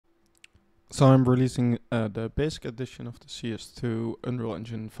So I'm releasing the basic edition of the CS2 Unreal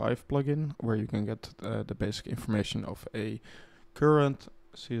Engine 5 plugin, where you can get the basic information of a current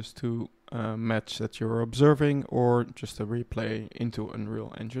CS2 match that you're observing, or just a replay into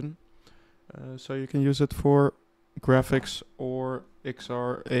Unreal Engine. So you can use it for graphics or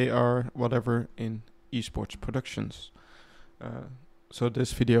XR, AR, whatever in esports productions. So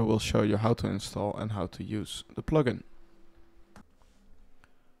this video will show you how to install and how to use the plugin.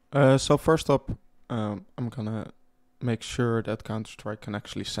 So first up, I'm gonna make sure that Counter-Strike can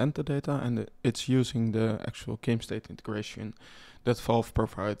actually send the data, and it's using the actual game state integration that Valve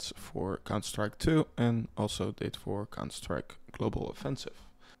provides for Counter-Strike 2 and also did for Counter-Strike Global Offensive.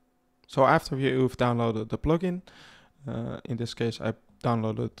 So after you've downloaded the plugin, in this case I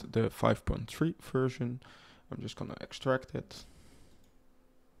downloaded the 5.3 version. I'm just gonna extract it,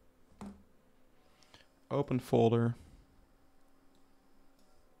 open folder,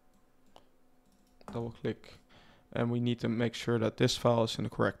 double click, and we need to make sure that this file is in the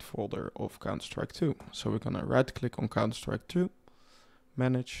correct folder of Counter-Strike 2. So we're gonna right click on Counter-Strike 2,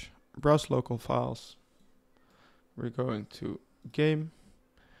 manage, browse local files. We're going to game,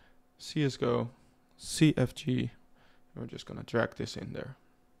 CSGO, CFG, and we're just gonna drag this in there.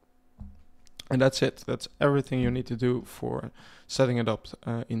 And that's it. That's everything you need to do for setting it up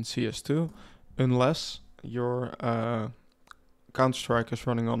in CS2, unless your Counter-Strike is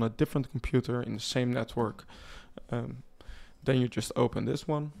running on a different computer in the same network. Then you just open this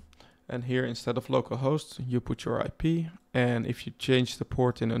one, and here instead of localhost you put your IP, and if you change the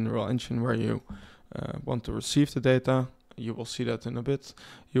port in Unreal Engine where you want to receive the data, you will see that in a bit,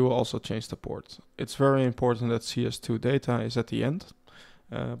 you will also change the port. It's very important that CS2 data is at the end,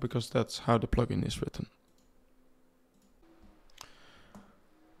 because that's how the plugin is written.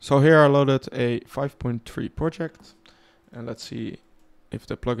 So here I loaded a 5.3 project, and let's see if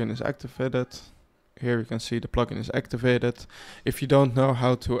the plugin is activated. Here you can see the plugin is activated. If you don't know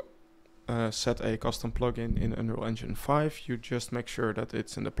how to set a custom plugin in Unreal Engine 5, you just make sure that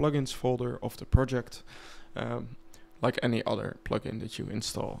it's in the plugins folder of the project, like any other plugin that you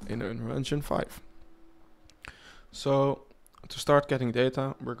install in Unreal Engine 5. So to start getting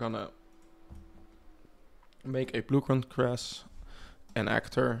data, we're gonna make a blueprint class, an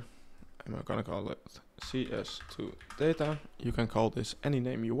actor, and we're gonna call it CS2 data. You can call this any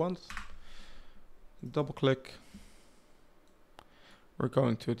name you want. Double click. We're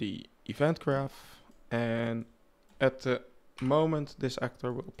going to the event graph, and at the moment this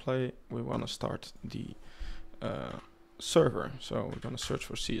actor will play, we want to start the server. So we're going to search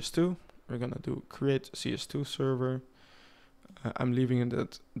for CS2. We're going to do create CS2 server. I'm leaving it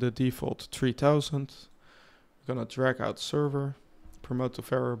at the default 3000. We're going to drag out server, promote to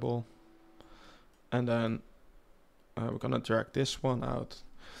variable, and then we're gonna drag this one out.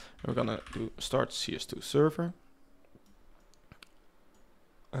 We're gonna do start CS2 server.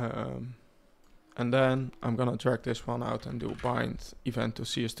 And then I'm gonna drag this one out and do bind event to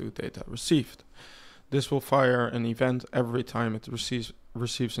CS2 data received. This will fire an event every time it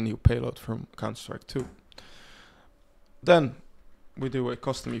receives a new payload from Counter-Strike 2. Then we do a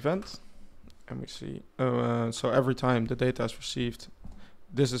custom event, and we see, so every time the data is received,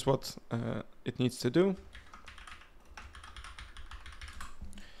 this is what it needs to do.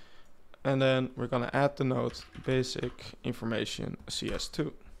 And then we're gonna add the node basic information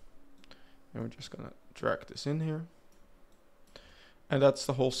CS2. And we're just gonna drag this in here. And that's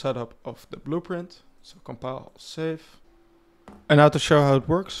the whole setup of the blueprint. So compile, save. And now to show how it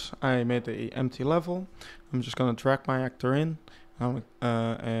works, I made a empty level. I'm just gonna drag my actor in,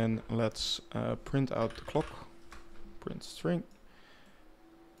 and let's print out the clock, print string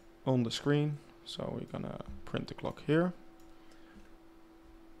on the screen. So we're gonna print the clock here.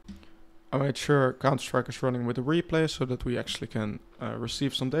 I made sure Counter-Strike is running with a replay so that we actually can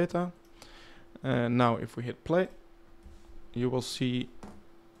receive some data. And now if we hit play, you will see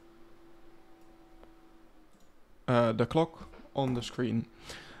the clock on the screen.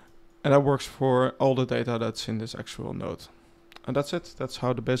 And that works for all the data that's in this actual node. And that's it. That's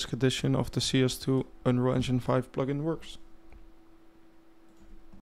how the basic edition of the CS2 Unreal Engine 5 plugin works.